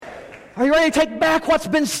Are you ready to take back what's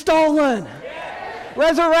been stolen?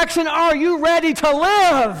 Resurrection, are you ready to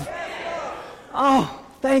live? Oh,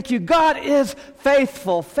 thank you. God is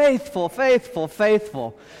faithful, faithful, faithful,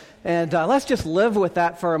 faithful. And let's just live with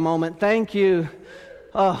that for a moment. Thank you.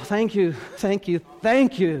 Oh, thank you, thank you,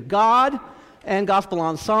 thank you. God and Gospel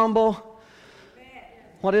Ensemble.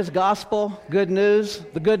 What is gospel? Good news.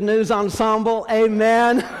 The Good News Ensemble.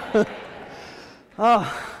 Amen.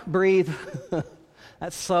 Oh, breathe.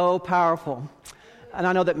 That's so powerful. And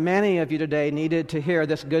I know that many of you today needed to hear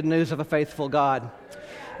this good news of a faithful God.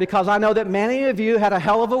 Because I know that many of you had a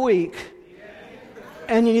hell of a week.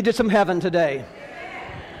 And you needed some heaven today.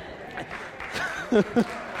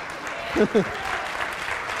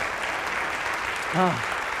 Oh.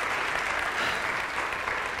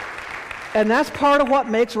 And that's part of what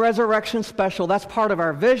makes resurrection special. That's part of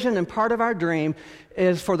our vision and part of our dream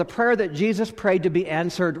is for the prayer that Jesus prayed to be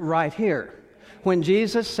answered right here. When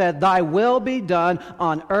Jesus said, "Thy will be done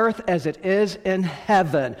on earth as it is in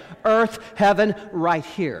heaven." Earth, heaven, right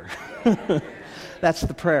here. That's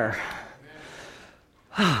the prayer.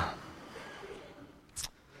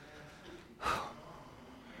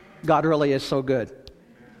 God really is so good.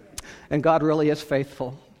 And God really is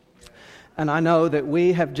faithful. And I know that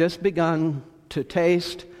we have just begun to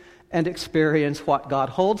taste and experience what God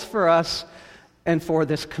holds for us and for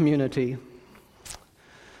this community.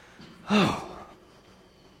 Oh,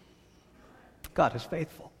 God is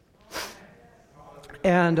faithful.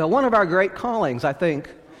 And one of our great callings, I think,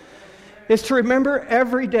 is to remember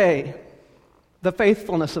every day the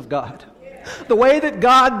faithfulness of God. The way that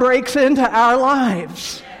God breaks into our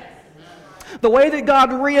lives. The way that God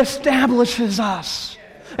reestablishes us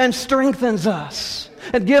and strengthens us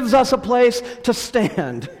and gives us a place to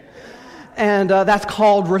stand. And that's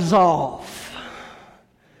called resolve.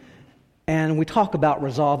 And we talk about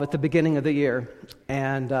resolve at the beginning of the year.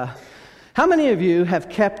 And how many of you have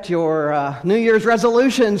kept your New Year's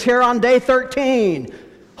resolutions here on day 13?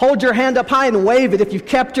 Hold your hand up high and wave it if you've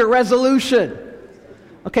kept your resolution.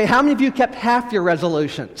 Okay, how many of you kept half your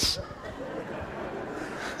resolutions?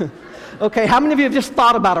 Okay, how many of you have just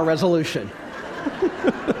thought about a resolution?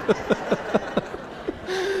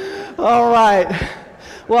 All right.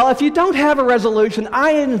 Well, if you don't have a resolution,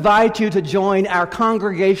 I invite you to join our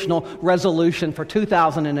congregational resolution for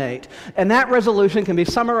 2008. And that resolution can be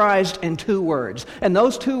summarized in 2 words. And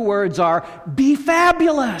those 2 words are, be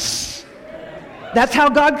fabulous. That's how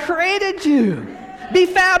God created you. Be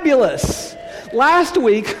fabulous. Last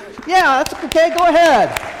week, yeah, that's okay, go ahead.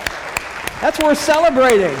 That's what we're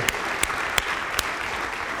celebrating.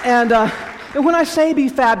 And when I say be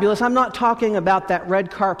fabulous, I'm not talking about that red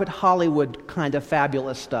carpet Hollywood kind of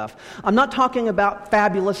fabulous stuff. I'm not talking about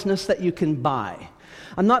fabulousness that you can buy.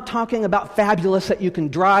 I'm not talking about fabulous that you can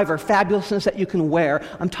drive or fabulousness that you can wear.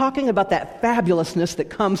 I'm talking about that fabulousness that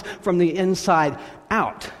comes from the inside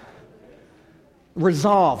out.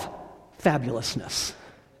 Resolve fabulousness.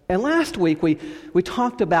 And last week we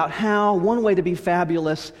talked about how one way to be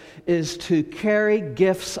fabulous is to carry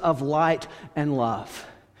gifts of light and love.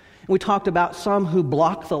 We talked about some who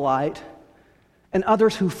block the light and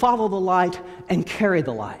others who follow the light and carry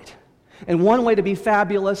the light. And one way to be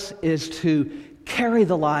fabulous is to carry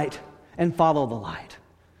the light and follow the light.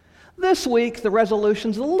 This week, the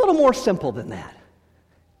resolution's a little more simple than that.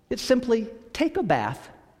 It's simply take a bath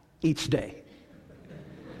each day.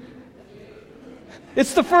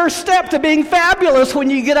 It's the first step to being fabulous when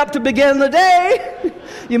you get up to begin the day.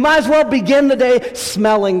 You might as well begin the day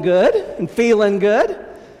smelling good and feeling good.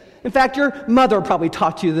 In fact, your mother probably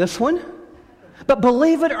taught you this one. But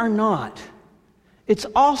believe it or not, it's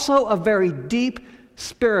also a very deep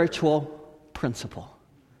spiritual principle.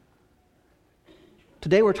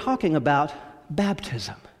 Today we're talking about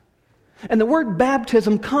baptism. And the word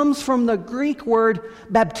baptism comes from the Greek word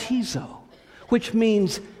baptizo, which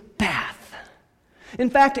means bath.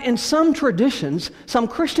 In fact, in some traditions, some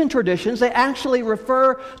Christian traditions, they actually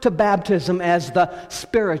refer to baptism as the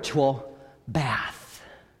spiritual bath.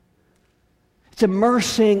 It's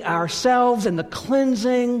immersing ourselves in the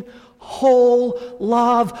cleansing, whole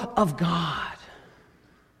love of God.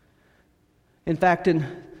 In fact, in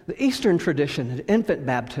the Eastern tradition, infant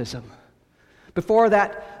baptism, before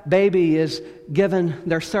that baby is given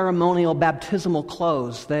their ceremonial baptismal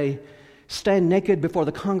clothes, they stand naked before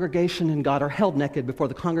the congregation in God, or held naked before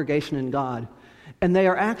the congregation in God, and they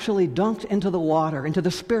are actually dunked into the water, into the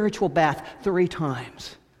spiritual bath 3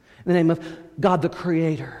 times. In the name of God the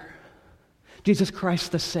Creator, Jesus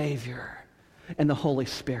Christ the Savior, and the Holy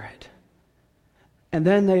Spirit. And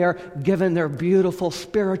then they are given their beautiful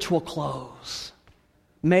spiritual clothes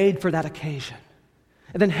made for that occasion.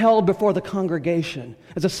 and then held before the congregation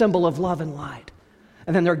as a symbol of love and light.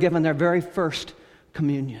 And then they're given their very first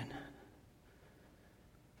communion.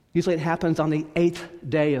 Usually it happens on the 8th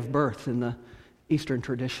day of birth in the Eastern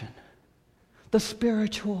tradition. The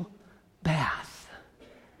spiritual bath.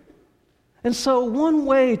 And so one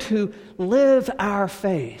way to live our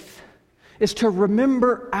faith is to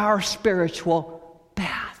remember our spiritual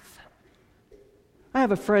bath. I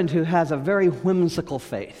have a friend who has a very whimsical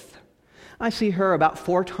faith. I see her about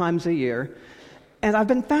 4 times a year, and I've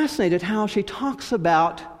been fascinated how she talks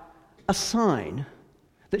about a sign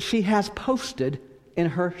that she has posted in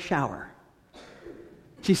her shower.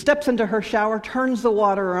 She steps into her shower, turns the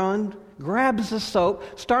water on, grabs the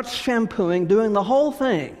soap, starts shampooing, doing the whole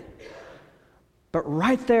thing. But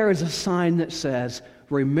right there is a sign that says,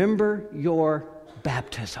 "Remember your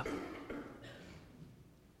baptism."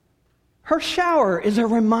 Her shower is a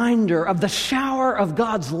reminder of the shower of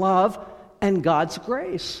God's love and God's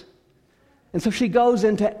grace. And so she goes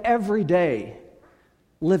into every day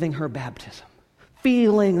living her baptism,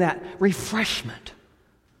 feeling that refreshment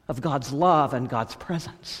of God's love and God's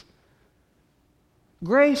presence.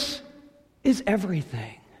 Grace is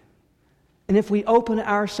everything. And if we open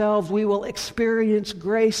ourselves, we will experience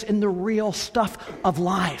grace in the real stuff of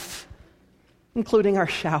life, including our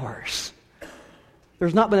showers.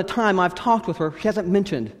 There's not been a time I've talked with her, she hasn't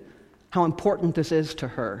mentioned how important this is to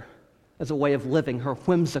her as a way of living her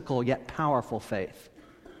whimsical yet powerful faith.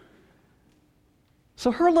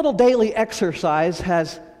 So her little daily exercise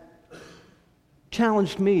has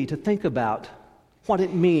challenged me to think about what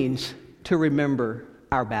it means to remember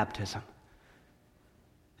our baptism.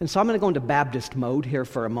 And so I'm going to go into Baptist mode here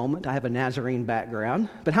for a moment. I have a Nazarene background.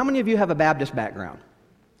 But how many of you have a Baptist background?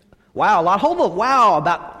 Wow, a lot. Hold on.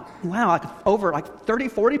 Like over 30,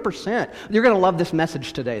 40%. You're going to love this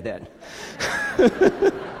message today then.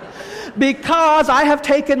 Because I have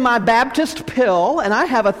taken my Baptist pill and I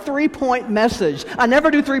have a 3-point message. I never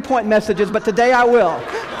do 3-point messages, but today I will.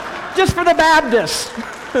 Just for the Baptists.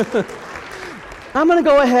 I'm going to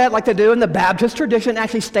go ahead, like they do in the Baptist tradition,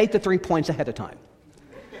 actually state the 3 points ahead of time.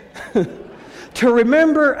 To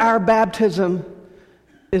remember our baptism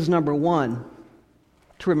is number 1,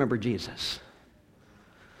 to remember Jesus.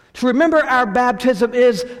 To remember our baptism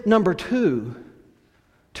is number 2,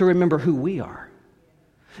 to remember who we are.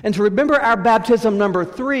 And to remember our baptism, number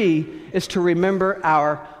 3, is to remember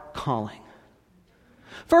our calling.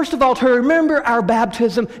 First of all, to remember our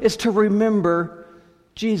baptism is to remember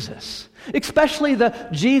Jesus, especially the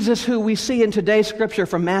Jesus who we see in today's scripture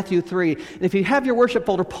from Matthew 3. And if you have your worship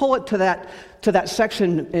folder, pull it to that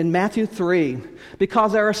section in Matthew 3,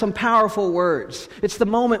 because there are some powerful words. It's the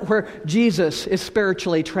moment where Jesus is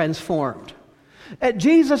spiritually transformed. At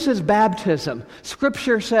Jesus' baptism,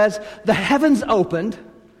 scripture says the heavens opened,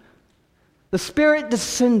 the Spirit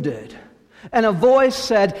descended, and a voice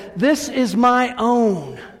said, "This is my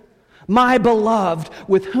own, my beloved,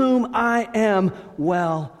 with whom I am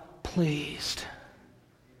well pleased."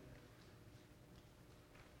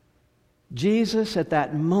 Jesus at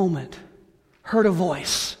that moment heard a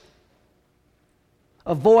voice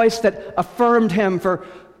that affirmed him for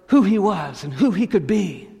who he was and who he could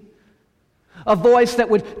be. A voice that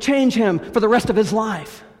would change him for the rest of his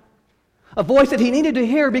life. A voice that he needed to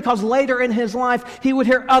hear because later in his life he would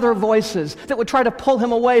hear other voices that would try to pull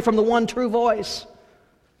him away from the one true voice.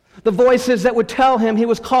 The voices that would tell him he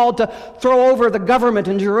was called to throw over the government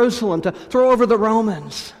in Jerusalem, to throw over the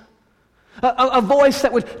Romans. A voice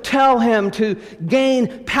that would tell him to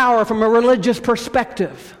gain power from a religious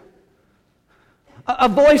perspective. A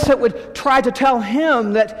voice that would try to tell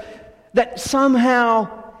him that somehow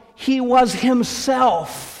he was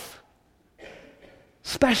himself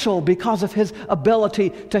special because of his ability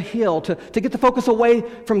to heal, to get the focus away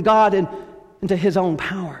from God and into his own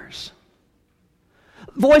powers.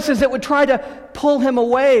 Voices that would try to pull him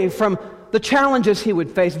away from the challenges he would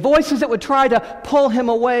face. Voices that would try to pull him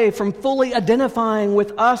away from fully identifying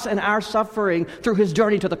with us and our suffering through his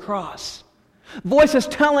journey to the cross. Voices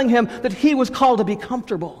telling him that he was called to be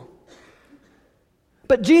comfortable.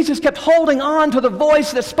 But Jesus kept holding on to the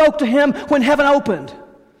voice that spoke to him when heaven opened.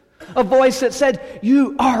 A voice that said,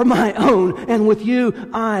 "You are my own, and with you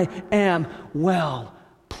I am well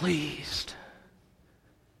pleased."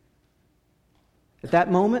 At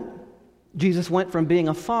that moment, Jesus went from being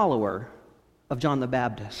a follower of John the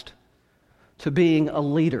Baptist to being a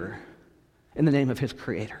leader in the name of his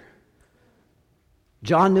Creator.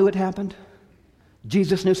 John knew it happened.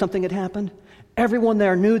 Jesus knew something had happened. Everyone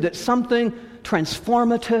there knew that something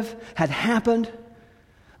transformative had happened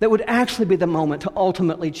that would actually be the moment to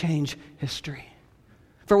ultimately change history.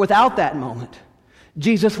 For without that moment,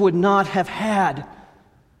 Jesus would not have had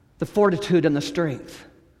the fortitude and the strength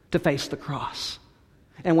to face the cross.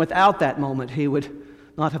 And without that moment, he would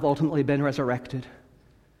not have ultimately been resurrected.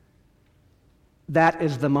 That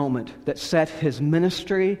is the moment that set his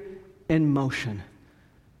ministry in motion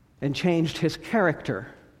and changed his character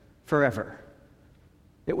forever.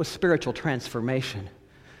 It was spiritual transformation.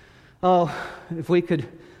 Oh, if we could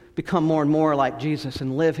become more and more like Jesus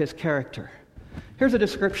and live his character. Here's a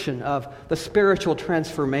description of the spiritual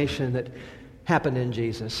transformation that happened in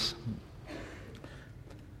Jesus.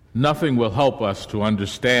 Nothing will help us to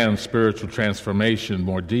understand spiritual transformation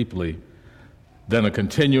more deeply than a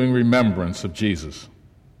continuing remembrance of Jesus.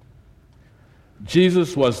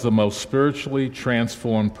 Jesus was the most spiritually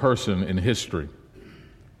transformed person in history.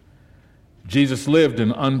 Jesus lived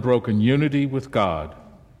in unbroken unity with God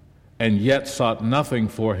and yet sought nothing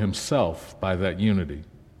for himself by that unity.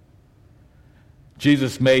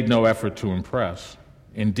 Jesus made no effort to impress.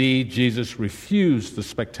 Indeed, Jesus refused the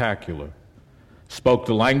spectacular, spoke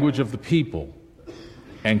the language of the people,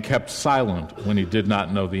 and kept silent when he did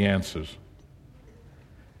not know the answers.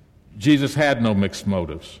 Jesus had no mixed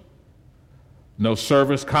motives, no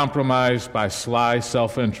service compromised by sly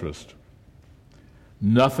self-interest,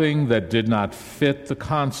 nothing that did not fit the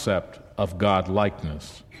concept of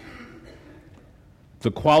God-likeness.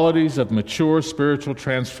 The qualities of mature spiritual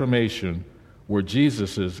transformation were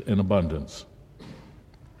Jesus's in abundance: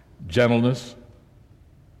 gentleness,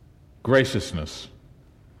 graciousness,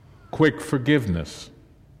 quick forgiveness,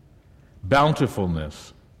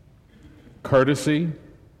 bountifulness, courtesy,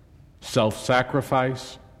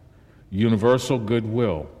 self-sacrifice, universal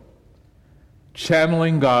goodwill,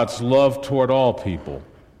 channeling God's love toward all people.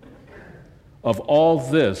 Of all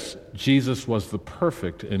this, Jesus was the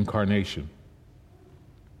perfect incarnation.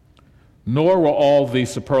 Nor were all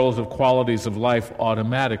these superlative qualities of life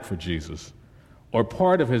automatic for Jesus, or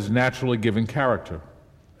part of his naturally given character.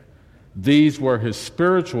 These were his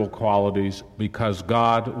spiritual qualities because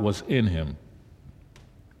God was in him.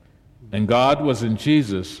 And God was in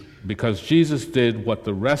Jesus because Jesus did what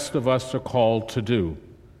the rest of us are called to do.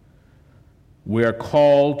 We are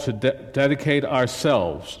called to dedicate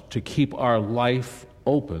ourselves to keep our life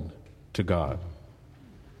open to God.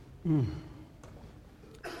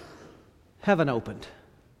 Heaven opened.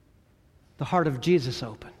 The heart of Jesus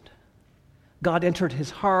opened. God entered his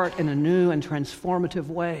heart in a new and transformative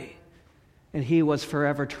way, and he was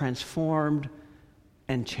forever transformed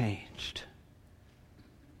and changed.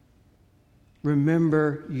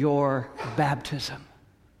 Remember your baptism.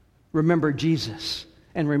 Remember Jesus,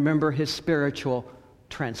 and remember his spiritual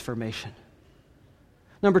transformation.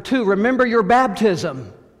 Number 2, remember your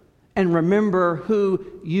baptism, and remember who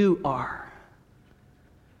you are.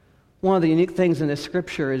 One of the unique things in this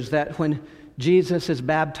scripture is that when Jesus is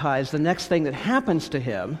baptized, the next thing that happens to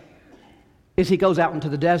him is he goes out into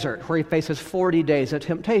the desert where he faces 40 days of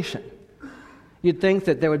temptation. You'd think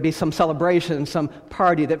that there would be some celebration, some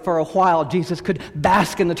party, that for a while Jesus could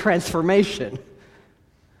bask in the transformation.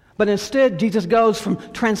 But instead, Jesus goes from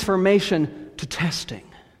transformation to testing.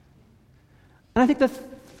 And I think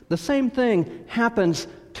the same thing happens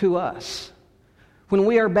to us. When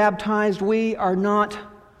we are baptized, we are not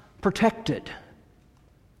protected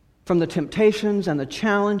from the temptations and the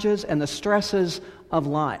challenges and the stresses of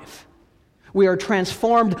life. We are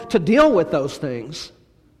transformed to deal with those things.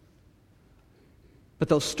 But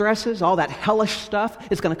those stresses, all that hellish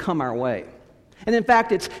stuff, is going to come our way. And in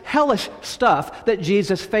fact, it's hellish stuff that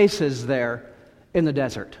Jesus faces there in the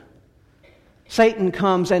desert. Satan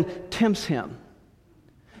comes and tempts him.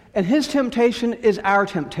 And his temptation is our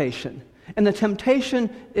temptation. And the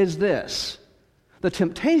temptation is this. The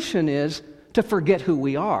temptation is to forget who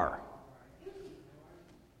we are.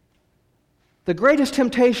 The greatest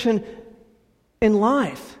temptation in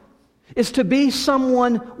life is to be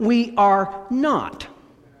someone we are not.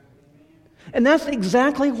 And that's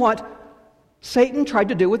exactly what Satan tried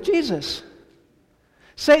to do with Jesus.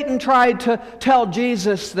 Satan tried to tell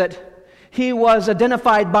Jesus that he was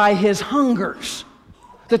identified by his hungers,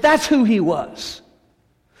 that that's who he was.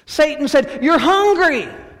 Satan said, "You're hungry,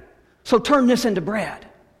 so turn this into bread."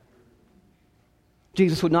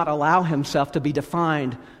 Jesus would not allow himself to be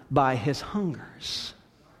defined by his hungers.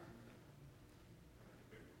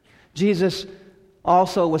 Jesus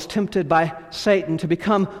also was tempted by Satan to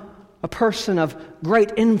become a person of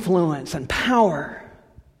great influence and power.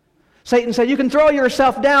 Satan said, "You can throw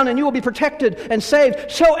yourself down and you will be protected and saved.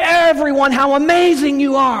 Show everyone how amazing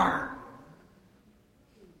you are."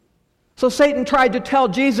 So Satan tried to tell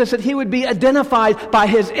Jesus that he would be identified by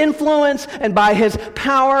his influence and by his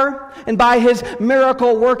power and by his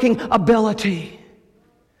miracle-working ability.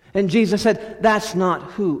 And Jesus said, "That's not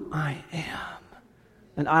who I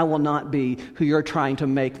am. and I will not be who you're trying to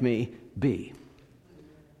make me be.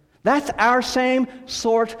 That's our same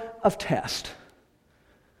sort of test.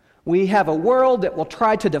 We have a world that will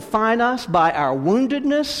try to define us by our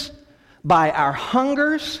woundedness, by our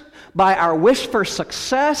hungers, by our wish for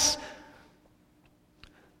success,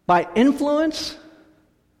 by influence.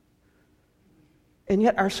 And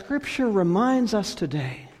yet our Scripture reminds us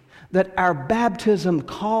today that our baptism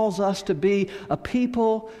calls us to be a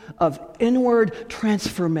people of inward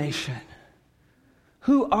transformation.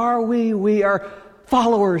 Who are we? We are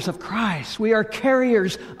followers of Christ. We are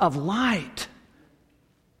carriers of light.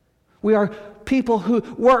 We are people who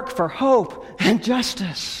work for hope and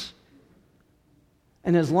justice.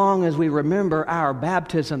 And as long as we remember our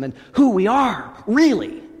baptism and who we are,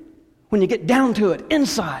 really, when you get down to it,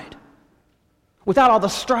 inside, without all the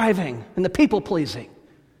striving and the people-pleasing,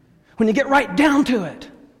 when you get right down to it,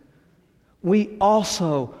 we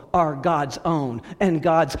also are God's own and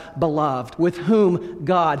God's beloved, with whom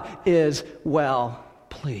God is well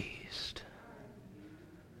pleased.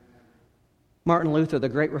 Martin Luther, the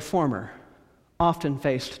great reformer, often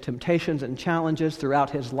faced temptations and challenges throughout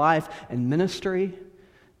his life and ministry,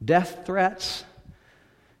 death threats.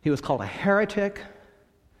 He was called a heretic.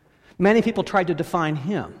 Many people tried to define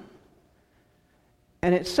him.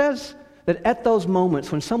 And it says that at those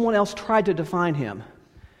moments when someone else tried to define him,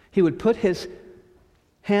 he would put his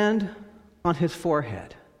hand on his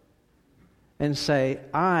forehead and say,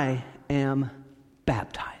 I am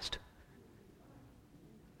baptized.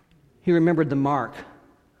 He remembered the mark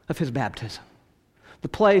of his baptism, the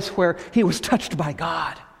place where he was touched by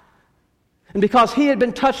God. And because he had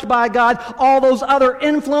been touched by God, all those other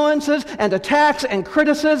influences and attacks and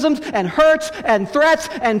criticisms and hurts and threats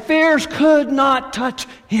and fears could not touch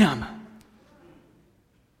him.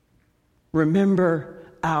 Remember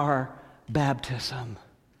our baptism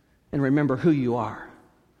and remember who you are.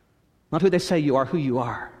 Not who they say you are, who you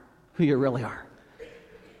really are.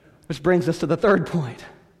 Which brings us to the third point.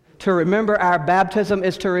 To remember our baptism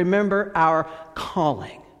is to remember our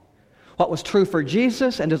calling. What was true for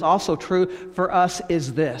Jesus and is also true for us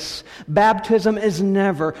is this: baptism is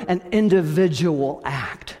never an individual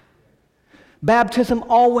act. Baptism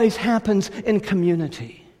always happens in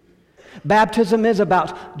community. Baptism is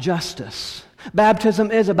about justice.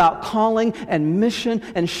 Baptism is about calling and mission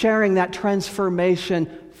and sharing that transformation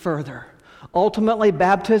further. Ultimately,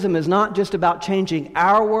 baptism is not just about changing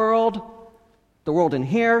our world, the world in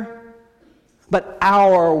here, but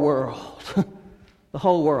our world, the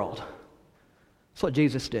whole world. That's what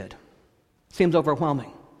Jesus did. Seems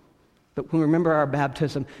overwhelming. But when we remember our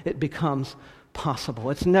baptism, it becomes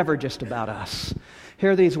possible. It's never just about us.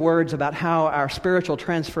 Hear these words about how our spiritual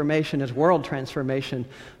transformation is world transformation.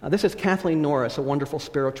 This is Kathleen Norris, a wonderful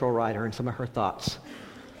spiritual writer, and some of her thoughts.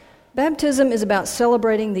 Baptism is about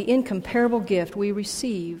celebrating the incomparable gift we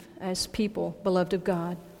receive as people beloved of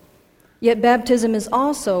God. Yet baptism is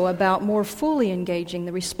also about more fully engaging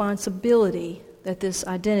the responsibility that this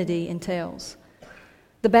identity entails.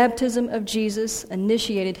 The baptism of Jesus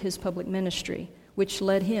initiated his public ministry, which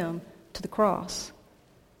led him to the cross.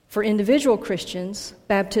 For individual Christians,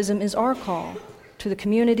 baptism is our call to the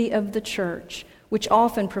community of the church, which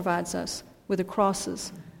often provides us with the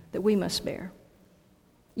crosses that we must bear.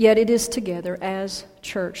 Yet it is together as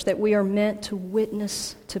church that we are meant to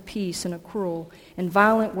witness to peace in a cruel and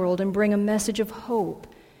violent world and bring a message of hope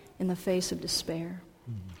in the face of despair.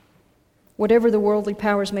 Whatever the worldly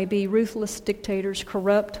powers may be, ruthless dictators,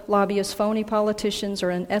 corrupt lobbyists, phony politicians, or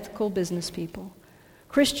unethical business people,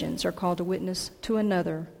 Christians are called to witness to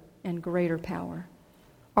another and greater power.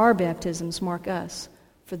 Our baptisms mark us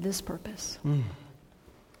for this purpose.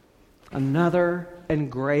 Another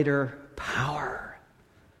and greater power.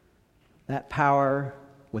 That power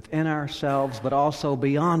within ourselves, but also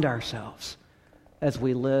beyond ourselves as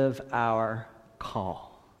we live our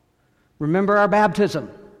call. Remember our baptism.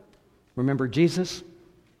 Remember Jesus.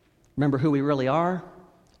 Remember who we really are.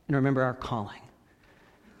 And remember our calling.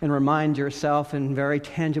 And remind yourself in very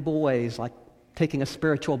tangible ways, like taking a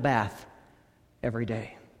spiritual bath every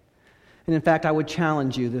day. And in fact, I would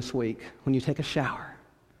challenge you this week, when you take a shower,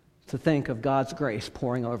 to think of God's grace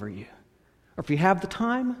pouring over you. Or if you have the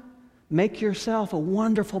time, make yourself a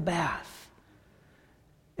wonderful bath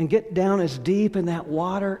and get down as deep in that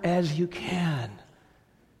water as you can.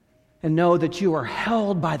 And know that you are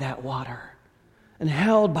held by that water and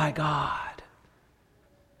held by God.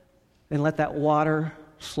 And let that water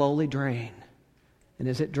slowly drain. And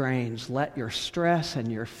as it drains, let your stress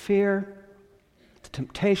and your fear, the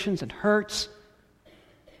temptations and hurts,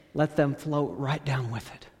 let them float right down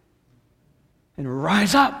with it. And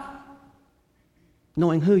rise up,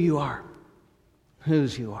 knowing who you are,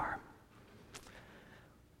 whose you are.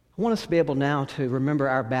 I want us to be able now to remember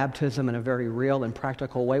our baptism in a very real and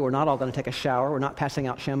practical way. We're not all going to take a shower. We're not passing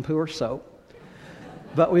out shampoo or soap.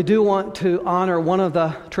 But we do want to honor one of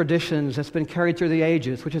the traditions that's been carried through the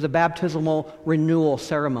ages, which is a baptismal renewal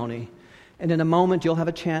ceremony. And in a moment, you'll have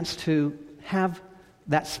a chance to have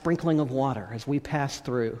that sprinkling of water as we pass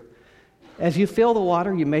through. As you feel the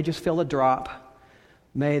water, you may just feel a drop.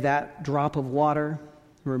 May that drop of water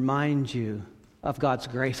remind you of God's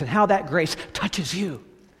grace and how that grace touches you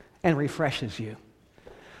and refreshes you.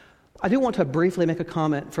 I do want to briefly make a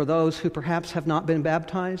comment for those who perhaps have not been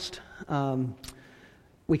baptized.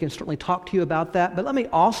 We can certainly talk to you about that, but let me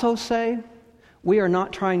also say we are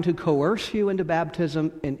not trying to coerce you into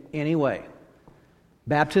baptism in any way.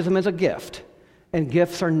 Baptism is a gift, and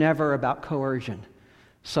gifts are never about coercion.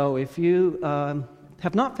 So if you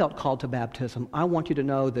have not felt called to baptism, I want you to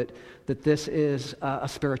know that this is a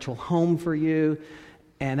spiritual home for you,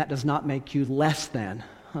 and that does not make you less than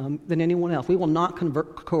anyone else. We will not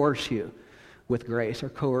coerce you with grace or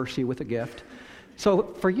coerce you with a gift.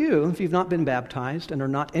 So for you, if you've not been baptized and are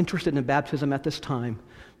not interested in baptism at this time,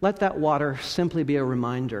 let that water simply be a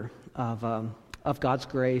reminder of God's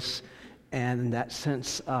grace and that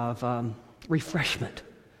sense of refreshment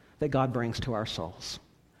that God brings to our souls.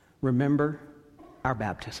 Remember our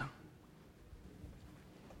baptism.